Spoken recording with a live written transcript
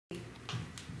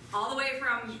all the way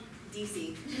from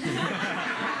DC. The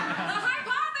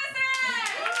hypothesis!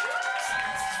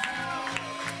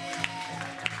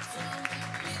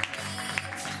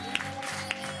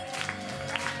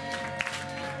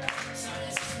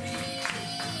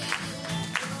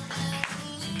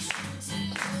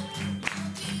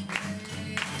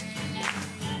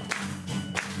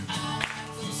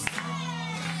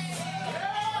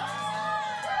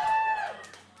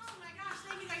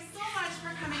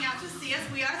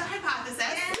 We are the Hypothesis.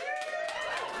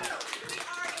 We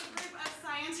are a group of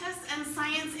scientists and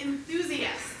science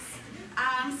enthusiasts.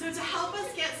 So to help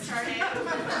us get started,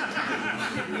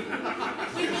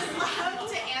 we would love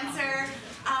to answer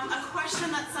a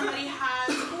question that somebody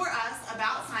has for us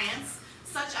about science,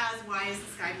 such as why is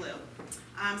the sky blue?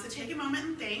 So take a moment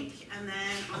and think, and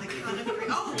then on the count of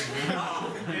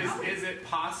three. Is it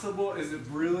possible, is it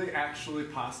really actually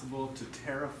possible to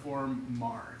terraform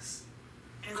Mars?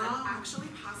 Is it actually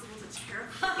possible to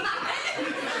terraform?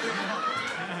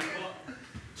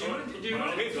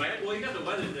 Well, you got the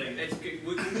weather thing.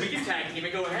 We can tag team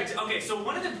and go ahead. Okay, so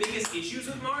one of the biggest issues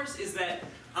with Mars is that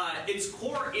its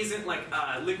core isn't like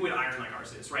liquid iron like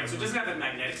ours is, right? So it doesn't have a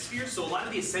magnetic sphere, so a lot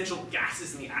of the essential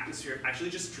gases in the atmosphere actually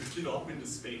just drifted off into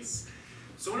space.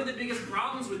 So one of the biggest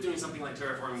problems with doing something like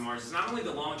terraforming Mars is not only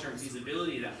the long-term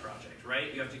feasibility of that project,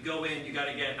 right? You have to go in, you got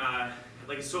to get,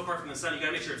 like it's so far from the sun, you got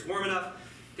to make sure it's warm enough.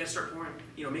 You gotta start pouring,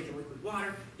 making liquid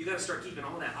water. You gotta start keeping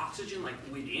all that oxygen like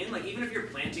within. Like even if you're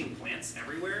planting plants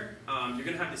everywhere, you're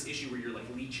gonna have this issue where you're like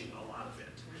leaching a lot of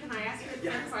it. Can I ask you a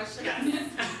different question?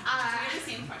 Yes. I have the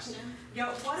same question. Yo,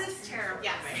 what is terraforming?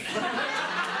 Yes.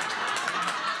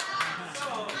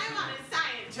 So, I wanted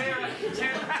science. Terra,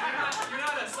 you're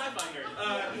not a sci-fi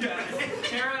nerd.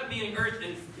 Terra meaning earth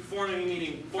and forming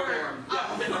meaning form.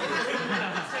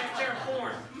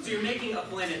 Terraform. So you're making a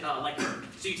planet like Earth.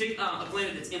 So you take a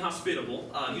planet that's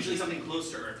inhospitable, usually something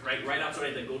close to Earth, right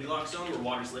outside the Goldilocks zone where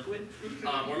water's liquid,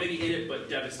 or maybe in it but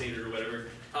devastated or whatever.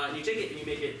 And you take it and you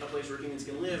make it a place where humans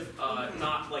can live,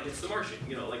 not like it's the Martian,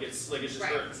 like it's just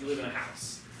right. Earth. You live in a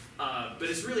house. But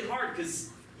it's really hard because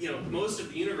most of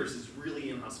the universe is really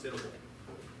inhospitable.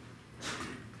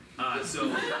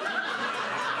 So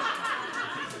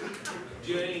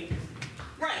do you have any?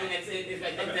 Right, I mean, I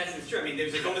think that's true. I mean,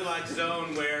 there's a Goldilocks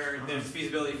zone where there's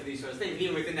feasibility for these sorts of things.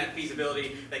 Even within that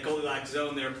feasibility, that Goldilocks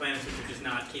zone, there are planets which are just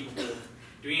not capable of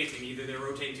doing anything. Either they're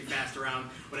rotating too fast around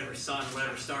whatever sun,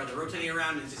 whatever star they're rotating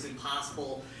around, and it's just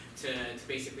impossible to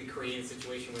basically create a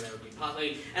situation where that would be possible.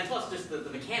 And plus, just the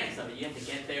mechanics of it. You have to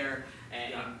get there.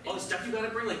 And all the stuff you gotta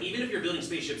bring, like even if you're building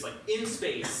spaceships like in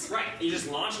space, right? You're just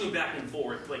launching them back and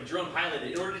forth, like drone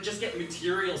piloted, in order to just get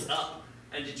materials up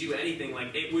and to do anything,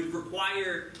 like it would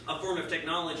require a form of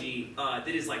technology that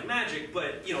is like magic,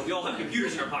 but we all have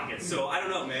computers in our pockets, so I don't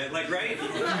know, man, like, right?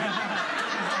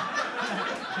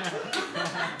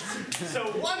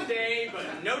 So one day,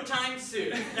 but no time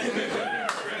soon.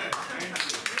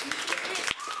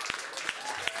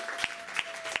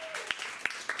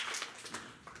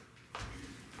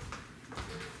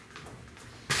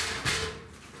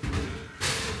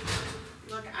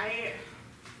 Look,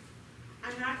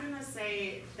 I'm not going to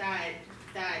say that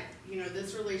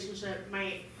this relationship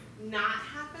might not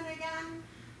happen again,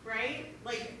 right?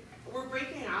 Like, we're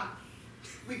breaking up.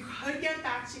 We could get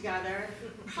back together.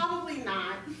 Probably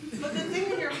not. But the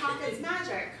thing in your pocket's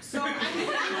magic. So, I mean,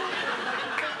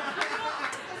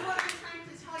 what I'm trying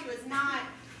to tell you is not,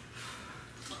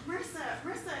 Marissa,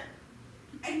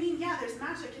 I mean, yeah, there's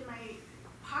magic in my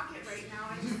pocket right now.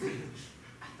 I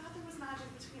thought there was magic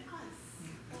between us.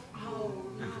 Oh,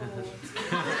 no.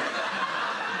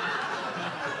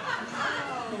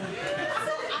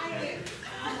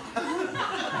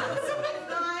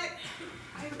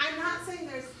 I'm not saying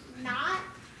there's not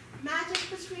magic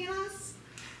between us,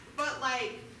 but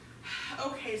like,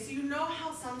 okay, so you know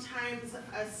how sometimes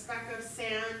a speck of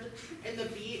sand in the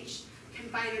beach can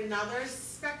find another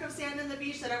speck of sand in the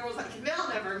beach that everyone's like, they'll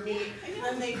never meet, and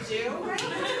then they do, right?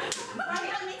 Right?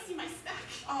 That makes you my speck.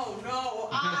 Oh no,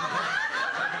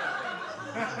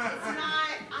 it's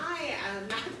not, I am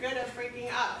not good at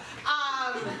freaking up.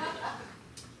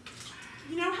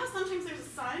 You know how sometimes there's a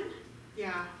sun?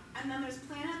 Yeah. And then there's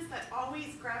planets that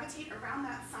always gravitate around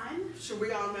that sun? Sure,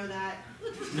 we all know that.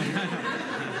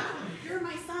 You're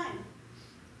my sun.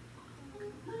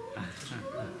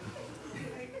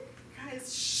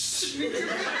 Guys, shh. I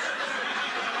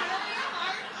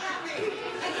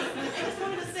just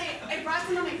wanted to say, I brought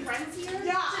some of my friends here.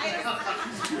 Yeah,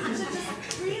 to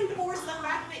just reinforce the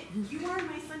fact that you are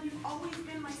my son. You've always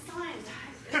been my son.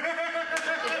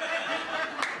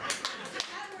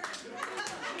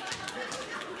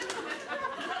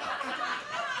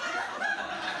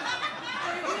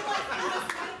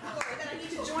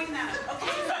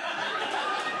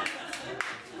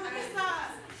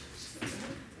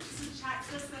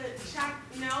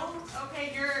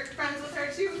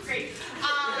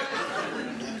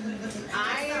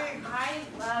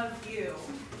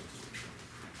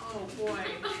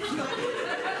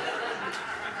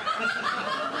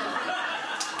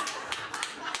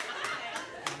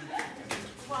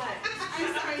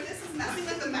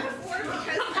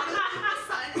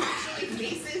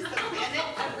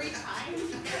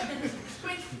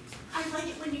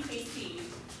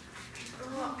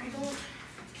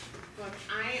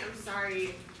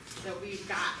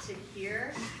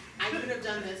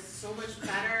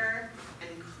 better and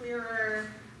clearer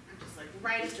and just like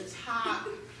right at the top.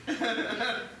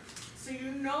 So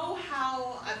you know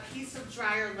how a piece of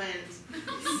dryer lint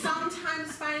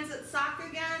sometimes finds its sock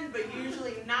again, but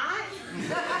usually not?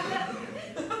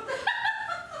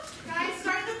 Guys,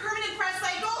 start the permanent press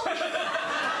cycle.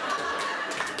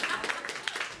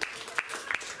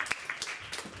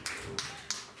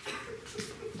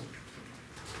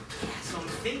 So I'm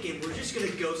thinking we're just gonna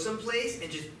go someplace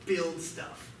and just build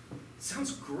stuff.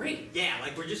 Sounds great. Yeah,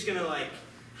 like we're just gonna like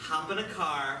hop in a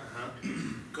car,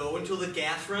 go until the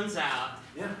gas runs out,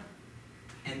 Yeah.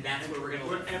 and that's where we're gonna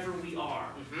live. Wherever we are.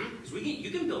 Because you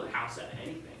can build a house out of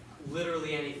anything.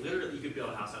 Literally anything. Literally, you could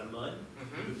build a house out of mud. You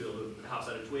could build a house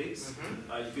out of twigs.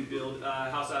 Mhm. You could build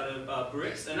a house out of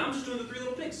bricks. And I'm just doing the Three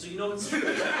Little Pigs, so you know it's true.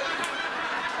 Because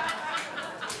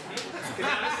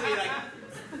honestly, like,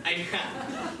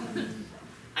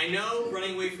 I know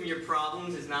running away from your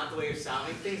problems is not the way of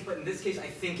solving things, but in this case, I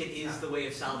think it is the way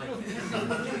of solving things.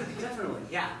 Definitely.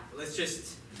 Yeah, let's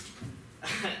just.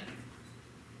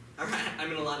 Alright,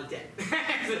 I'm in a lot of debt. I'm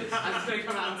just gonna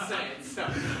come out and say it. So.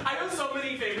 I know so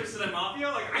many favors to the mafia,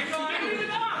 like, I need to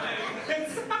die.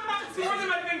 It's more than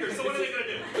my fingers, so what are they gonna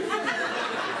do?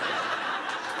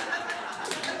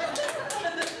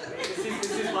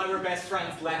 This is why we're best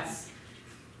friends. Let's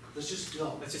Let's just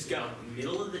go. Let's just go.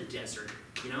 Middle of the desert.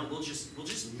 You know, we'll just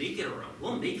make it our own.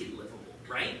 We'll make it livable,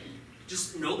 right?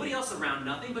 Just nobody else around,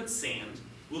 nothing but sand.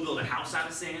 We'll build a house out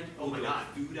of sand. Oh We'll my build God.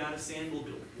 food out of sand. We'll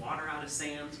build water out of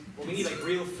sand. Well, we need like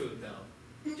real food though.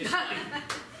 Just like,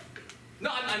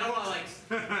 no, I don't want to like.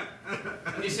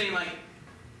 I'm just saying like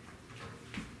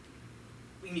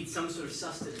we need some sort of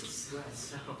sustenance. So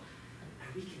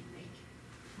we can make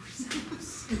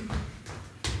ourselves.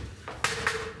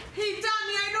 Hey,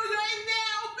 Donnie, I know you're in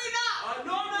there. Open up.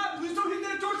 No, I'm not. Please don't hit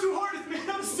that door too hard. It's made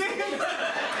of sand.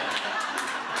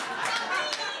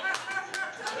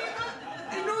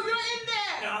 I know you're in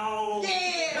there. No.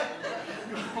 Yeah.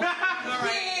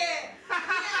 Yeah. I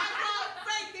brought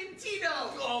Frank and Tito.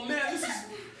 Oh man, this is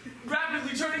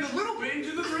rapidly turning a little bit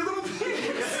into the Three Little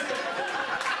Pigs.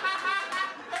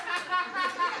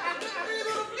 The Three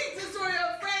Little Pigs is for you,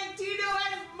 Frank, Tito,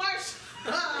 and Marshall. I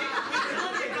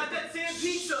got that sand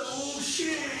pizza. Oh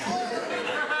shit.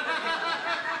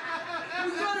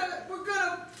 We're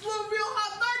gonna blow real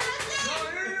hot butter at that.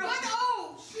 No. What?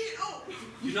 Oh shit! Oh.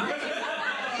 You're not.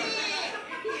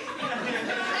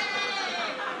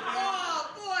 Oh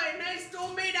boy, nice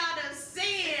dough made out of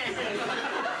sand.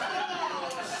 Oh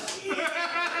shit!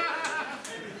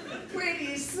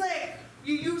 Pretty slick.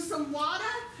 You use some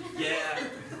water? Yeah.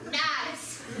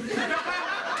 Nice.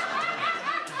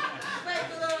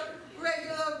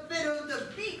 regular bit of the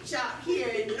beach out here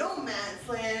in no man's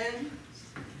land.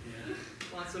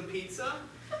 Want some pizza?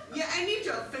 Yeah, I need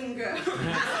your finger. My eye!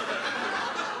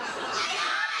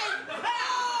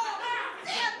 Oh!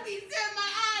 Damn, please, damn my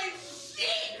eye!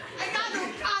 Shit! I got no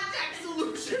contact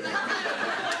solution.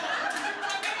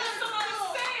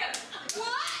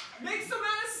 What? Make some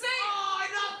out of sand. Oh,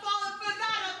 I'm not falling for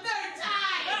that a third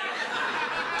time.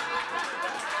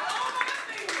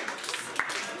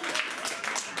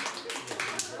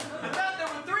 I thought there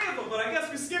were 3 of them, but I guess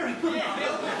we scared them.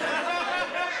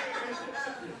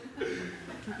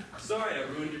 Sorry, I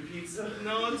ruined your pizza.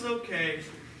 No, it's okay.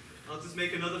 I'll just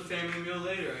make another family meal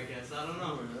later, I guess. I don't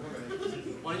know.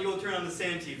 Why don't you all turn on the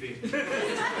sand TV?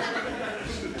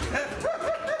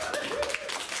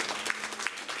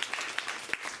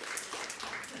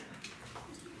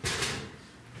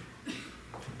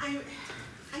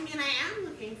 I mean, I am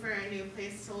looking for a new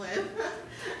place to live.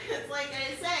 It's like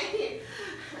I say,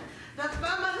 the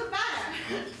firmer the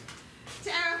better.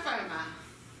 Terra firma.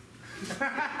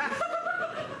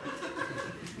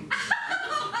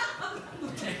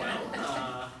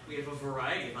 Well, we have a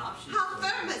variety of options. How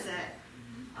firm is it?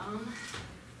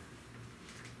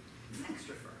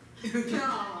 Extra firm.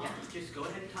 No. Yeah, just go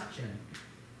ahead and touch it.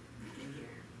 In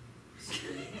here.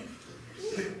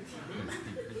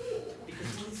 Because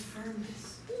what is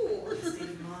firmness? Ooh. It's a state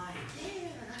of mind. Yeah.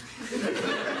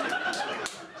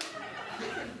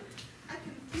 I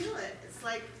can feel it. It's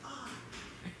like, oh,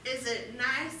 is it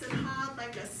nice and hard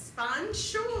like a sponge?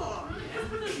 Sure.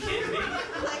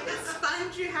 Like a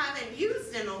sponge you haven't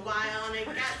used in a while and it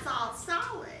gets all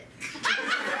solid.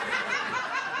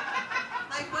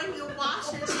 Like when you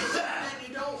wash it and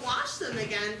you don't wash them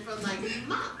again for like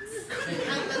months.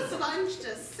 And the sponge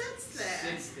just sits there.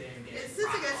 Sits there and It gets sits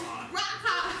there and gets rock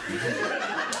hard.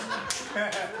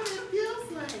 That's what it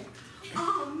feels like.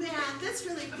 Oh man, this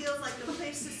really feels like the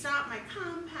place to start my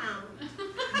compound.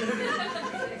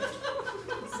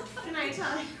 Can I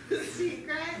tell you a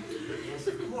secret? Yes,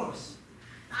 of course.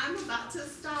 I'm about to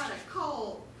start a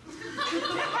cult.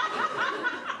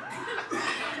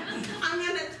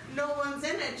 No one's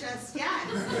in it just yet.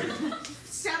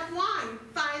 Step 1,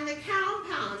 find the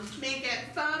compound. Make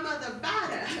it firmer the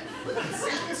better.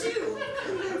 Step 2,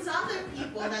 convince other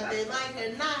people that they like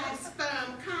a nice,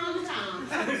 firm compound.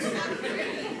 Step 3,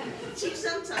 teach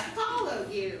them to follow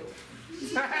you.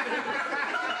 That's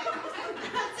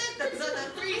it. Those are the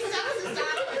 3 steps to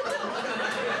start a cult.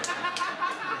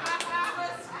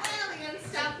 We're squarely in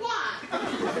step 1.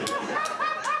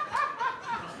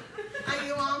 Are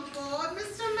you on board,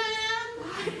 Mr. Man?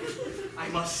 I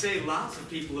must say, lots of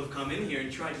people have come in here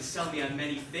and tried to sell me on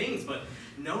many things, but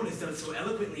no one has done it so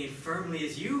eloquently and firmly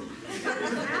as you.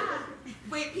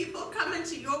 Wait, people come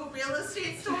into your real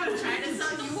estate store and try to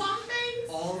sell you on things?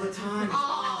 All the time.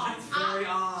 Oh, It's very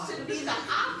odd. should be the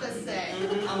opposite.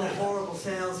 I'm a horrible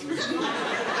salesman. But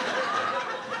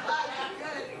a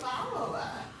good follower.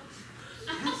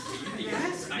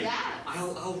 Yes, Yes.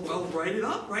 I'll write it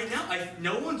up right now.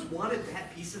 No one's wanted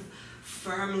that piece of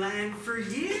farmland for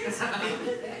years. I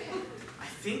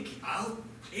think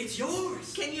it's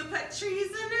yours. Can you put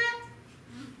trees in it?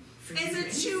 Is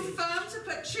it too firm to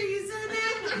put trees in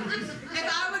it? If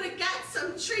I were to get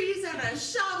some trees and a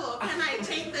shovel, can I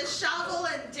take the shovel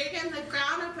and dig in the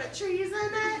ground and put trees in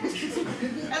it?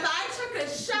 If I took a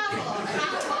shovel and I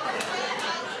wanted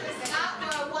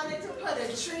where I wanted to put a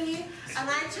tree, and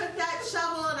I took that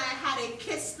shovel and I had it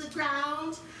kiss the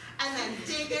ground and then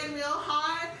dig in real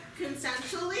hard,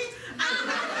 consensually,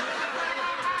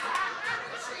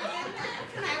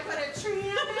 can I put a tree in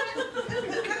it?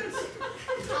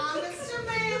 Mr.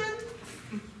 Man?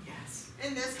 Yes.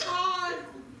 In this hard,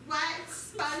 wet,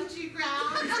 spongy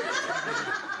ground?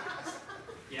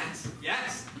 Yes.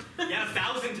 Yeah,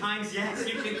 1,000 times yes.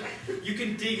 You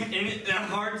can dig in that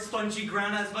hard, spongy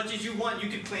ground as much as you want. You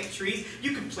can plant trees.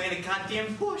 You can plant a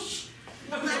goddamn bush.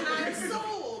 Well, then I'm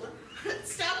sold.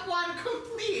 Step 1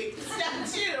 complete. Step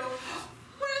 2,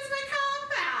 where's my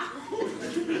compound?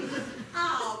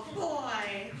 Oh,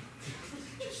 boy.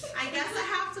 I guess I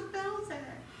have to build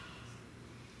it.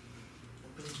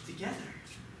 We'll build it together.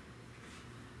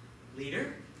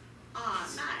 Leader? Oh,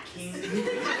 nice. King.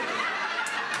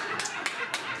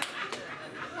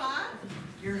 What?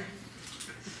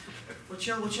 What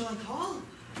shall I call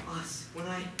us when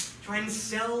I try and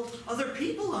sell other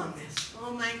people on this?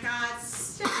 Oh my God,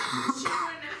 step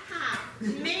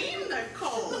 2.5. Name the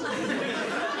cold.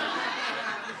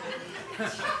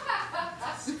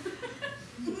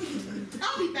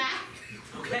 I'll be back.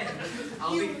 Okay.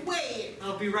 Wait.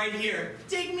 I'll be right here.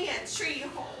 Dig me a tree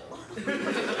hole.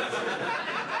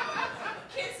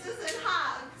 Kisses and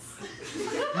hugs.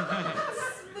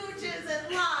 Smooches and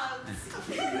loves.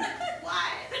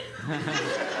 What?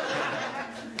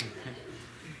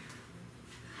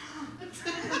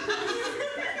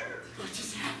 What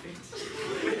just happened?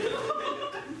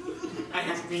 I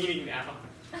have meaning now.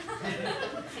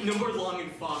 No more Long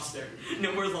and Foster.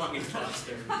 No more Long and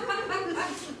Foster.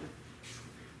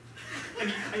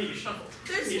 I need a shovel.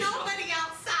 There's nobody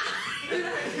outside.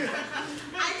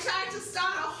 I tried to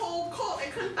start a whole cult. I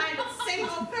couldn't find a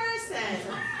single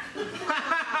person.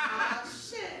 Oh,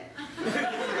 shit.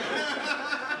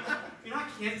 You're not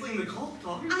canceling the cult,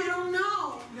 dog. I don't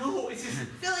know. No, it's just... I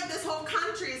feel like this whole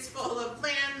country is full of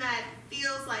land that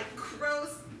feels like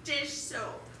gross dish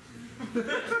soap. I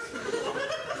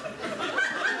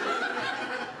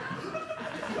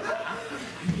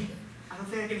don't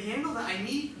think I can handle that.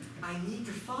 I need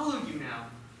to follow you now.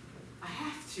 I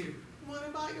have to. What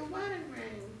about your wedding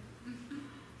ring?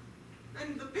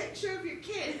 And the picture of your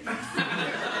kid? And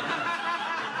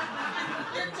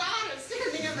your daughter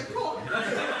standing in the corner?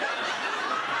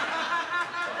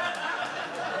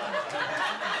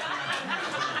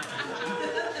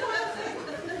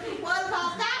 What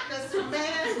about that, Mr.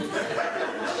 Man?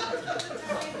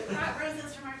 Brought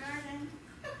roses from our garden.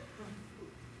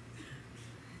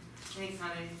 Thanks,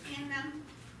 honey. And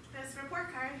this report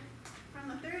card from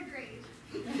the 3rd grade.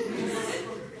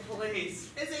 Please.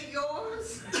 Is it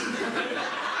yours?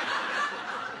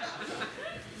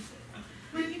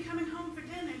 When are you coming home for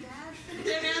dinner, Dad?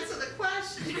 Didn't answer the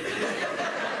question. Do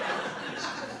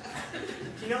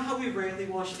you know how we rarely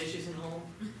wash dishes at home?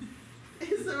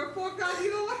 Is the report card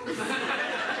yours?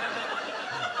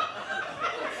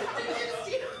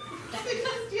 Did you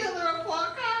steal the report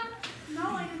card? No,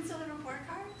 I didn't steal the report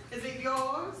card. Is it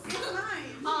yours? It's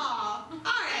mine. Aw,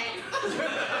 alright.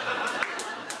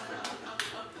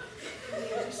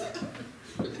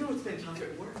 I know it's been tough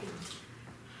at work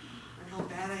and how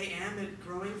bad I am at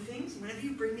growing things. Whenever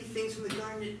you bring me things from the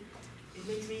garden, it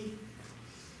makes me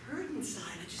hurt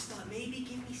inside. I just thought maybe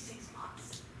give me 6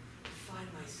 months to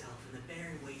find myself in the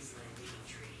barren wasteland digging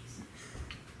trees.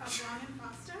 Of Longman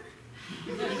Foster?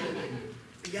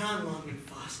 Beyond Longman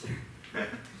Foster.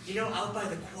 You know, out by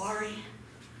the quarry,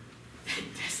 that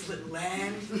desolate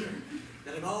land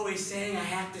that I'm always saying I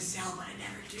have to sell, but I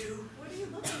never do. What are you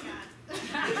looking at?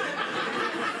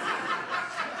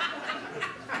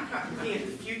 Looking at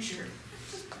the future.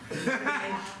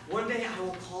 One day I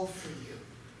will call for you.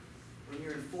 When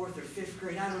you're in 4th or 5th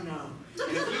grade, I don't know.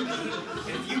 And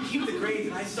if you keep the grades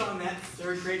that I saw on that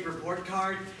 3rd grade report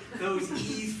card, those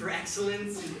E's for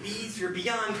excellence and B's for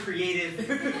beyond creative.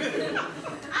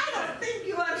 I don't think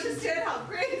you understand how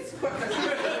grades work.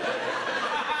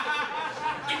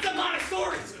 It's a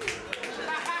Montessori school.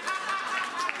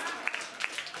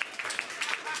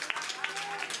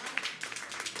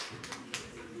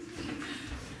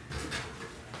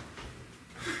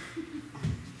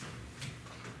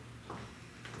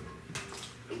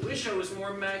 I wish I was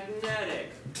more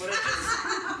magnetic, but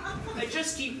I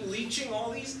just keep leaching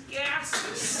all these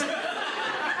gases. I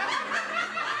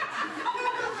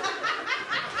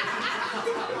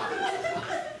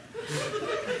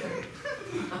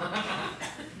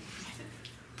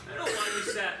don't want you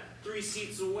sat 3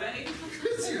 seats away.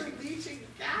 Because you're leaching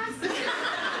gas. And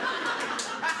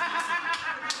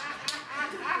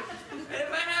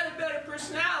if I had a better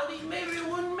personality, maybe it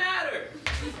wouldn't matter.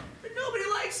 But nobody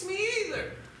likes me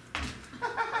either. Oh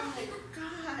my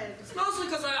God. It's mostly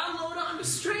because I unload onto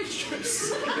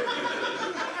strangers.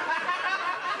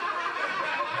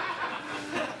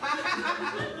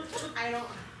 I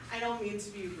don't mean to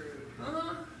be rude.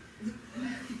 I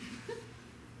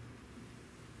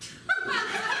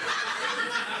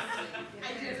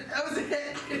did. That was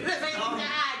it. It was like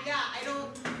bad. Yeah.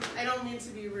 I don't mean to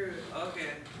be rude.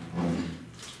 Okay.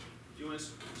 Do you want to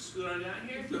scoot on down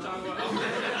here? We'll talk about.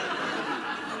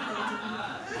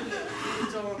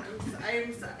 Don't.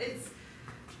 I'm sorry. It's.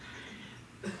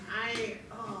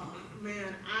 Oh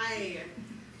man.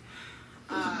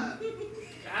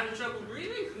 Having trouble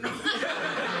breathing?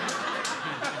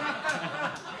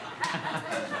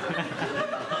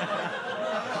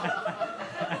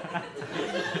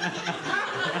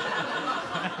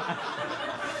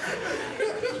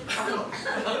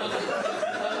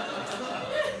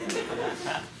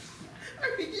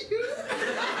 Are you?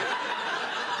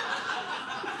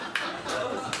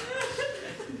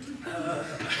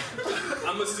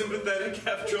 I'm a sympathetic,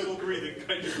 have trouble breathing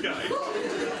kind of guy. I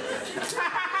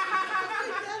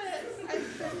get it.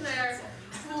 I've been there.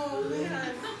 Oh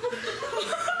man.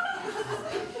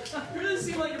 You really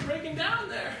seem like you're breaking down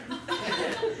there. I'm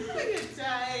having a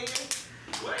day.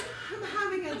 What? I'm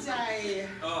having a day.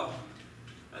 Oh.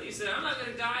 Well, you said, I'm not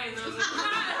going to die, and I was like,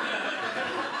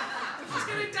 she's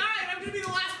going to die, and I'm going to be the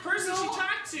last person she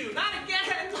talked to. Not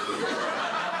again.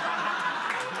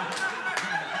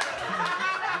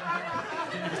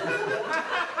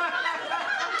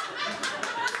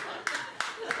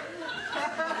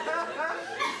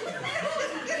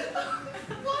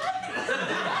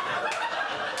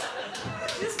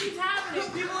 This keeps happening.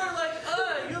 People are like,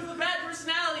 you have a bad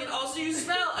personality, and also you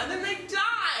smell, and then they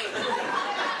die.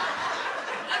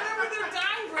 I remember their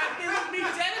dying breath, they look me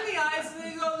dead in the eyes, and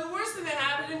they go, the worst thing that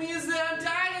happened to me is that I'm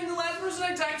dying, and the last person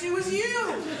I talked to was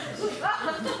you.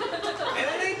 And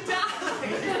then they die.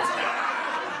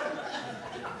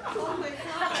 Oh my God.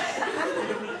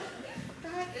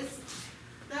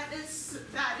 That is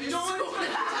You don't want to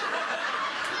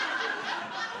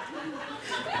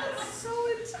That's so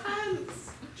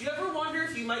intense. Do you ever wonder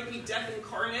if you might be death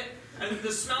incarnate, and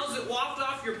the smells that waft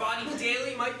off your body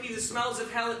daily might be the smells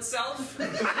of hell itself? We're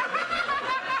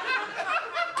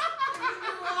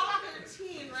all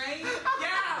 13, right?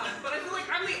 Yeah, but I feel like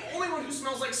I'm the only one who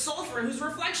smells like sulfur and whose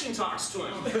reflection talks to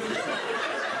him.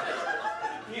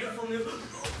 Beautiful new.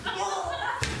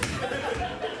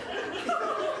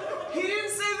 He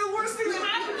didn't say the worst thing that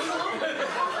happened to him. He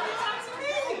talked to me.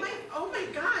 Oh my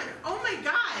God. Oh my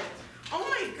God. Oh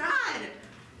my God.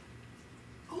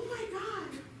 Oh my God.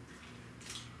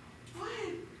 What?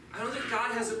 I don't think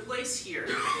God has a place here.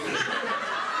 Wait,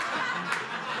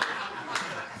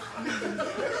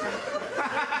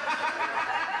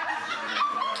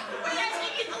 I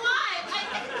think he's alive. He's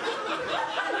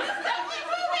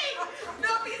moving.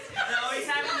 No, he's not. No, he's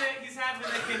having the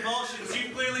convulsions.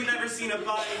 You've clearly never seen a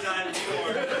body die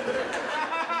before.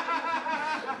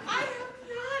 I have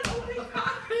not. Oh my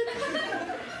God.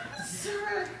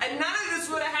 Sir. And none of this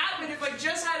would have happened if I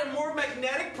just had a more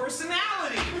magnetic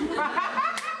personality.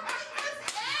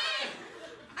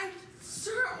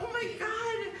 Sir, oh my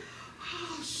God.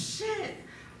 Oh shit.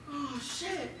 Oh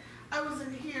shit. I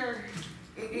wasn't here.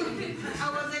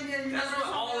 I wasn't here. That's what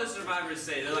all the survivors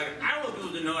say. They're like, I don't want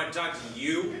people to know I want to talk to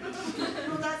you?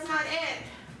 No, that's not it.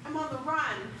 I'm on the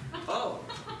run. Oh.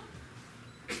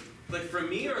 Like from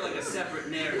me or like a separate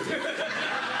narrative?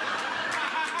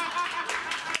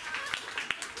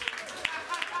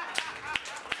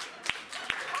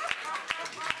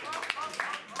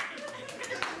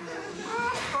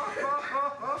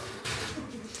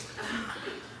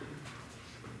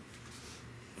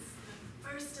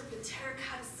 First of the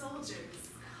terracotta soldiers.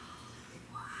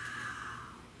 Wow.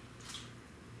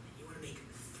 And you want to make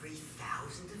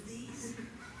 3,000 of these?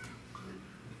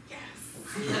 Yes.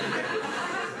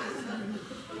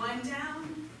 One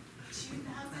down,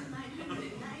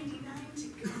 2,999 to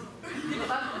go.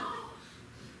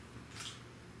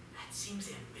 That seems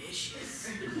ambitious. I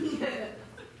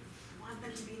want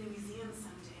them to be in a museum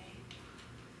someday,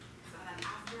 so that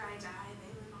after I die,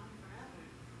 they live on forever.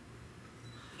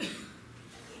 I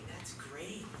mean, that's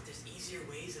great, but there's easier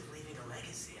ways of leaving a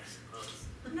legacy, I suppose.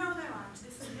 No, there aren't.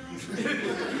 This is no.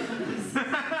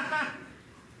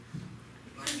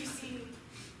 Because you see,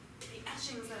 the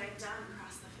etchings that I've done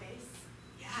across the face,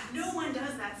 Yeah, no one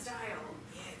does that style.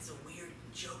 yeah, it's a weird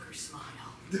Joker smile.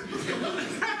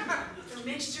 It's a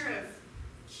mixture of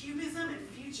cubism and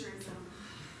futurism.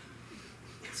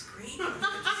 It's great.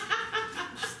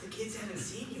 The kids haven't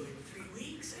seen you in 3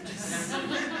 weeks. I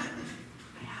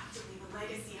have to leave a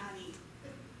legacy, honey.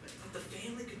 But the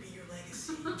family could be your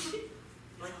legacy.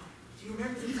 Like, do you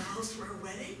remember the vows for our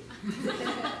wedding?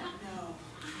 No.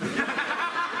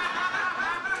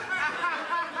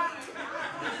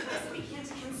 This began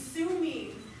to consume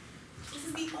me. This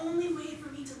is the only way for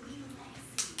me to leave a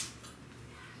legacy.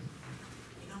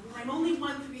 You know what? I'm only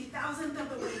 1/3000th of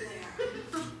the way there.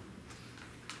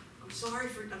 I'm sorry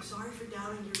for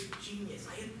doubting your genius.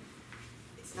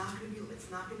 It's not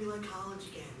gonna be like college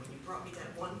again when you brought me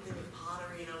that one thing of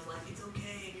pottery and I was like, it's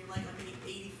okay, and you're like, I'm gonna need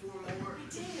 84 more. I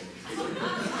did.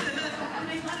 And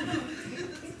I left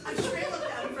a trail of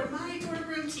them from my dorm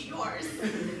room to yours.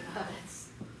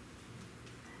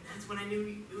 That's when I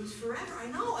knew it was forever. I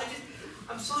know.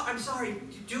 I'm sorry.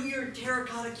 Do your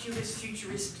terracotta cubist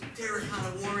futurist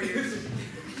terracotta warriors.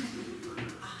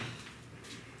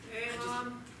 Hey,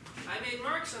 Mom. I made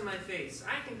marks on my face.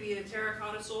 I can be a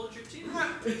terracotta soldier too.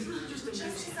 Just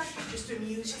amuse him. Just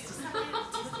amuse him.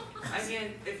 I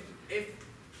can,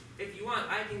 if you want,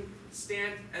 I can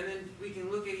stand and then we can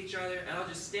look at each other and I'll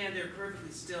just stand there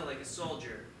perfectly still like a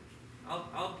soldier.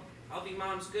 I'll be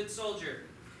Mom's good soldier.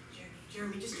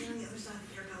 Jeremy, just stand on the other side of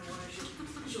the terracotta warrior.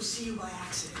 She'll see you by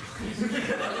accident.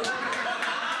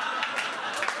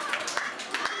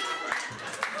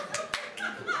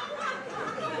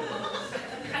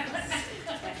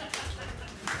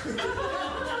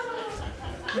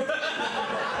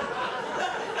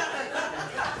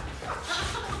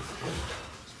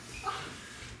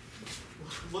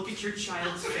 Look at your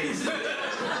child's face.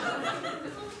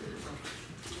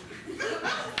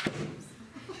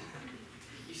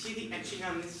 You see the etching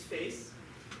on this face?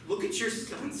 Look at your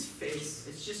son's face.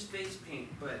 It's just face paint,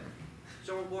 but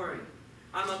don't worry.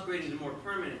 I'm upgrading to more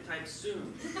permanent type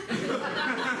soon.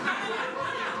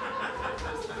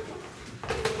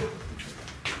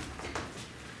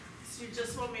 So you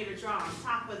just want me to draw on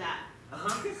top of that?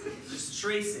 Uh-huh. Just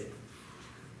trace it.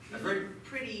 I've heard.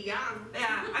 Pretty young.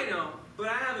 Yeah, I know, but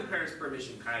I have a parent's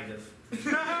permission, kind of.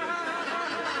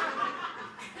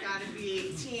 Gotta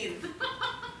be 18.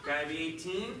 Gotta be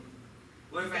 18?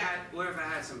 What if I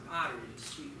had some pottery to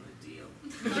sweeten the deal?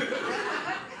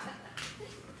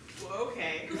 Well,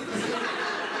 okay.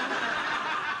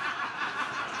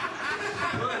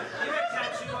 What? You're a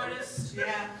tattoo artist?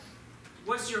 Yeah.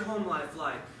 What's your home life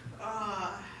like?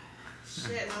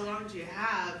 Shit, how long do you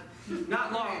have?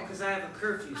 Not long, because I have a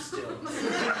curfew still. My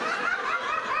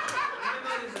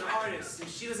mother's an artist, and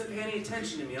she doesn't pay any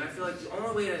attention to me, and I feel like the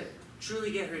only way to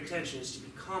truly get her attention is to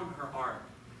become her art.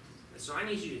 And so I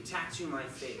need you to tattoo my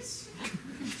face,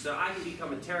 so I can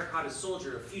become a terracotta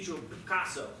soldier, a future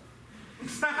Picasso.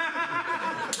 I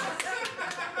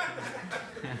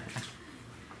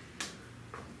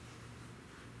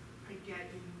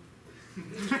get you.